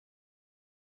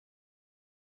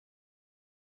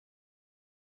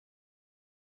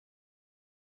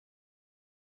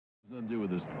Nothing to do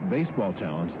with his baseball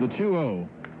talents. The 2-0.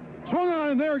 Swung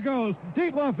on, and there it goes.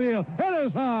 Deep left field. It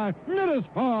is high. It is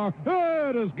far.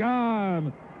 It is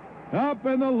gone. Up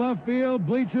in the left field,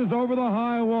 bleachers over the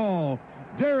high wall.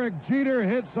 Derek Jeter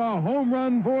hits a home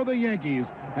run for the Yankees,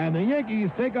 and the Yankees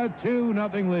take a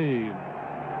 2-0 lead.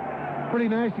 Pretty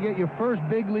nice to get your first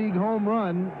big league home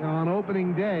run on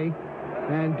opening day,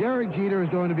 and Derek Jeter is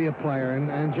going to be a player,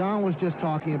 and John was just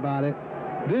talking about it.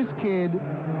 This kid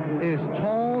is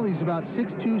tall. He's about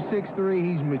 6'2",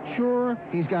 6'3". He's mature.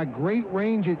 He's got great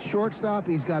range at shortstop.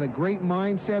 He's got a great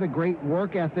mindset, a great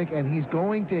work ethic, and he's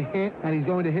going to hit, and he's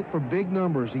going to hit for big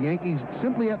numbers. The Yankees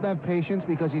simply have to have patience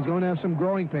because he's going to have some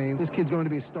growing pains. This kid's going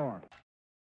to be a star.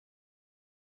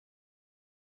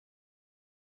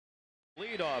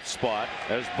 Leadoff spot,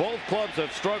 as both clubs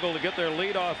have struggled to get their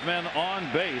leadoff men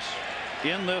on base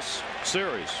in this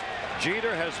series.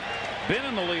 Jeter has been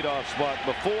in the leadoff spot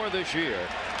before this year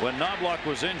when Knobloch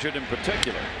was injured in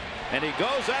particular. And he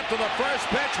goes after the first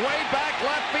pitch, way back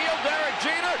left field. Derek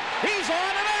Jeter, he's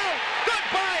on and out.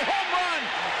 Goodbye, home run.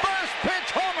 First pitch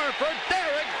homer for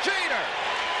Derek Jeter.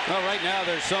 Well, right now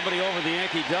there's somebody over the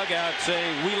Yankee dugout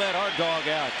saying, "We let our dog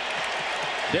out."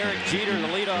 Derek Jeter in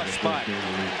the leadoff spot.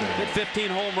 Hit 15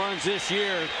 home runs this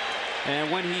year. And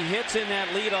when he hits in that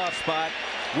leadoff spot,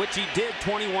 which he did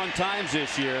 21 times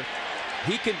this year,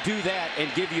 he can do that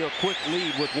and give you a quick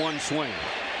lead with one swing.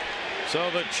 So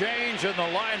the change in the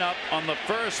lineup on the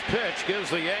first pitch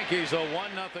gives the Yankees a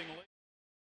 1-0 lead.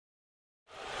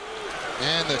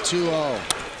 And the 2-0.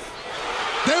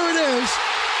 There it is.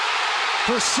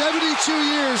 For 72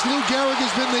 years, Lou Gehrig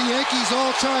has been the Yankees'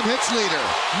 all-time hits leader.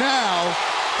 Now,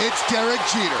 it's Derek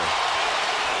Jeter.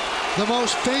 The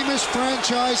most famous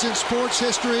franchise in sports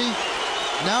history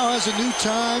now has a new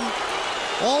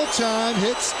all-time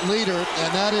hits leader,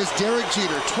 and that is Derek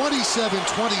Jeter,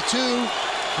 27-22,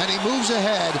 and he moves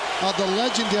ahead of the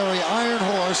legendary Iron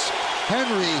Horse,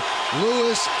 Henry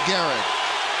Louis Gehrig.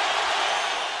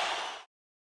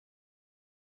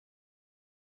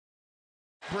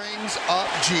 Brings up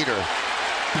Jeter.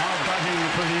 Now batting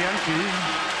for the Yankees,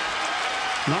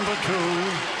 number 2,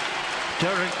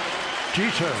 Derek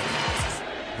Jeter.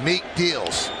 Meek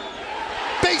deals.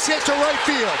 Base hit to right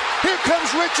field. Here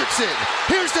comes Richardson.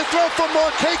 Here's the throw from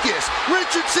Markakis.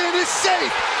 Richardson is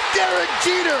safe. Derek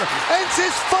Jeter ends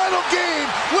his final game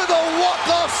with a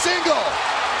walk-off single.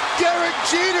 Derek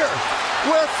Jeter,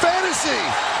 where fantasy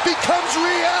becomes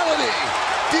reality.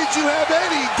 Did you have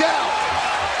any doubt?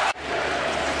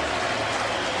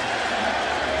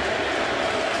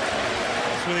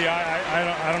 Really,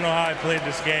 I don't know how I played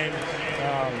this game.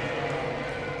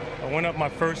 I went up my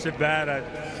first at bat. I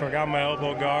forgot my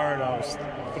elbow guard. I was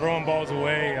throwing balls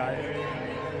away.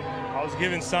 I was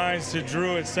giving signs to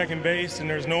Drew at second base, and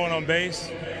there's no one on base.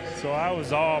 So I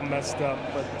was all messed up.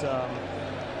 But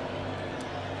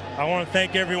I want to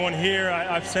thank everyone here.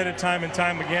 I've said it time and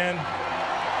time again.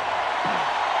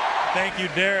 Thank you,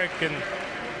 Derek. And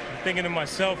I'm thinking to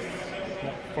myself,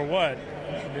 for what?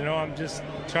 You know, I'm just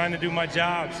trying to do my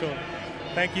job. So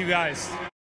thank you guys.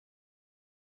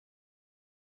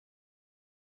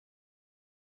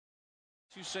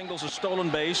 Two singles, a stolen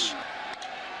base.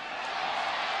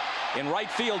 In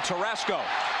right field, Tarasco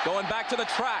going back to the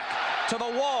track, to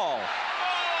the wall.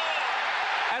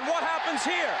 And what happens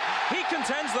here? He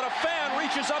contends that a fan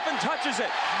reaches up and touches it.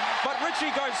 But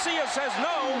Richie Garcia says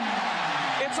no,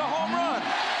 it's a home run.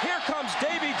 Here comes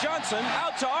Davey Johnson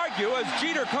out to argue as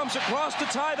Jeter comes across to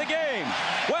tie the game.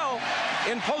 Well,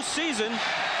 in postseason,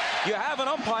 you have an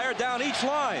umpire down each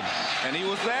line. And he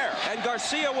was there. And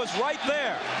Garcia was right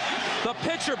there. The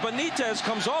pitcher, Benitez,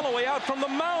 comes all the way out from the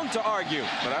mound to argue.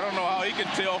 But I don't know how he can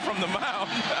tell from the mound.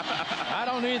 I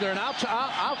don't either. And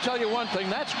I'll tell you one thing.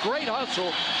 That's great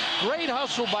hustle. Great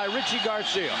hustle by Richie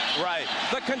Garcia. Right.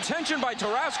 The contention by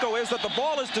Tarasco is that the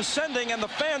ball is descending and the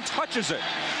fan touches it.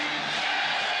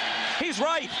 He's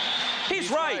right. He's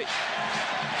right.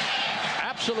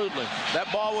 Absolutely.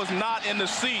 That ball was not in the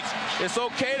seats. It's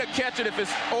okay to catch it if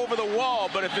it's over the wall,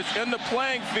 but if it's in the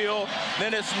playing field,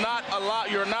 then it's not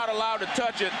allowed. You're not allowed to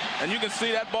touch it, and you can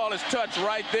see that ball is touched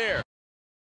right there.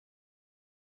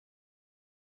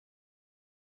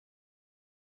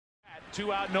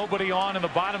 Two out, nobody on in the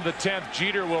bottom of the 10th.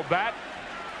 Jeter will bat,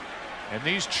 and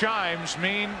these chimes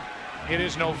mean it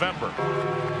is November.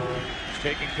 He's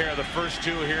taking care of the first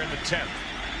two here in the 10th.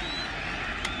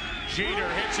 Jeter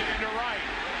hits it into right.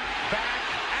 Back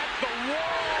at the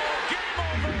wall. Game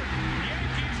over.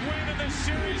 Yankees win, and the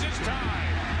series is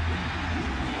tied.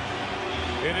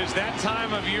 It is that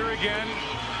time of year again.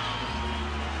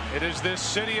 It is this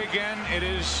city again. It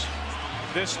is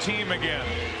this team again.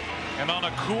 And on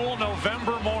a cool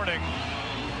November morning,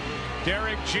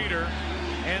 Derek Jeter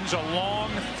ends a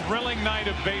long, thrilling night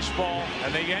of baseball,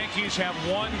 and the Yankees have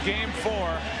won Game 4,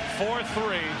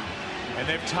 4-3, and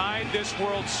they've tied this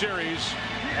World Series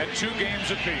at 2 games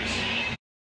apiece.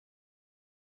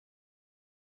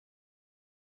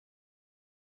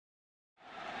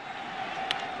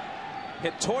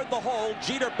 Hit toward the hole.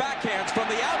 Jeter backhands from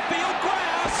the outfield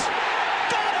grass.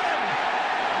 Got him!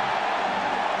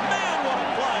 Man, what a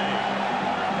play!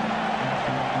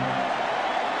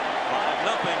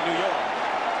 5-0 New York.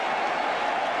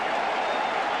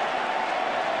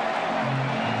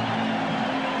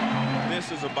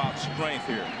 This is about strength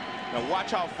here. Now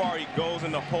watch how far he goes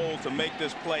in the hole to make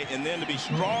this play, and then to be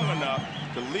strong enough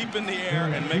to leap in the air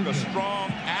and make a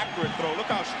strong, accurate throw. Look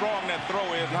how strong that throw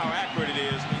is and how accurate it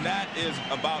is. And that is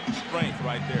about strength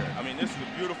right there. I mean, this is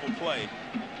a beautiful play.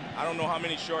 I don't know how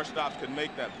many shortstops could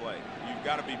make that play. You've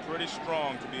got to be pretty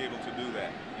strong to be able to do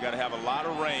that. You got to have a lot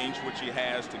of range, which he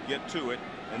has, to get to it,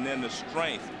 and then the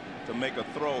strength to make a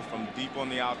throw from deep on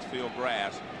the outfield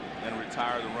grass and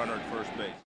retire the runner at first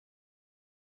base.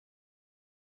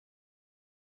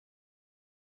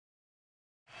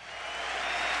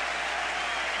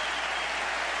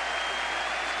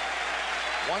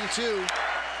 1-2.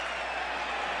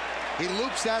 He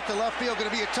loops that to left field. Going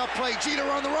to be a tough play. Jeter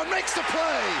on the run, makes the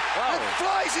play. Wow. And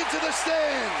flies into the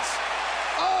stands.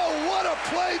 Oh, what a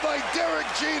play by Derek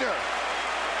Jeter.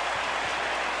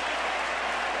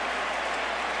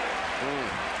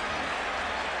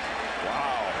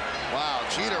 Wow,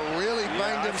 Jeter really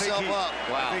banged himself up.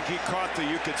 Wow. I think he caught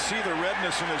you could see the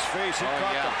redness in his face. He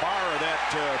caught the bar of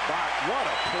that box. What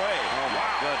a play. Oh,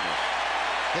 my goodness.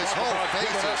 His whole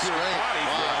face is straight.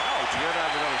 Wow. You're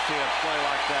never going to see a play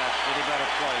like that. Any better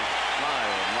play. My,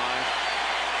 oh, my.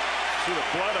 See the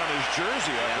blood on his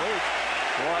jersey, I believe.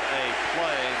 What a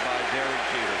play by Derek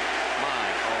Jeter. My,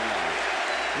 oh, my.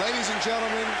 Ladies and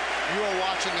gentlemen, you are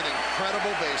watching an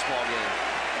incredible baseball game.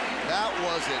 That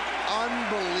was an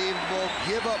unbelievable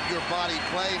give-up-your-body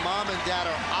play. Mom and Dad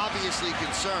are obviously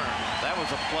concerned. That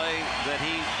was a play that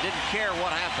he didn't care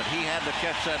what happened. He had to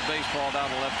catch that baseball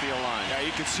down the left field line. Yeah,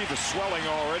 you can see the swelling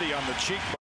already on the cheek.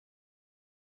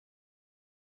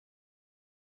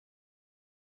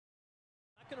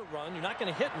 You're not going to run. You're not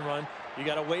going to hit and run. You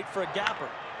got to wait for a gapper.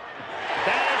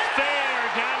 That is fair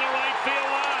down the right field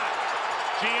line.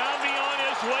 Giambi on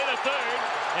his way to third,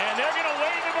 and they're going to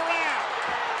wave him around.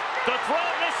 The throw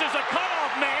misses a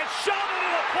cutoff man. Shot into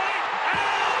the plate.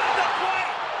 Out of the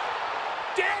plate.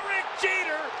 Derek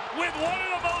Jeter with one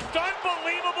of the most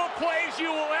unbelievable plays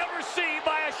you will ever see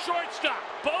by a shortstop.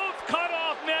 Both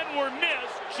cutoff men were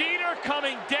missed. Jeter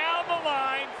coming down the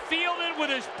line, fielded with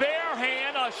his bare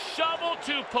hand, a shovel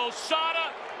to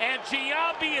Posada, and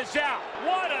Giambi is out.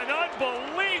 What an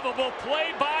unbelievable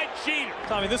play by Jeter.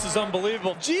 Tommy, this is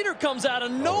unbelievable. Jeter comes out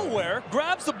of nowhere,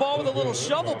 grabs the ball with a little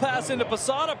shovel pass into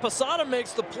Posada. Posada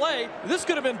makes the play. This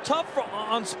could have been tough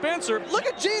on Spencer. Look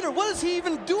at Jeter. What is he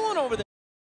even doing over there?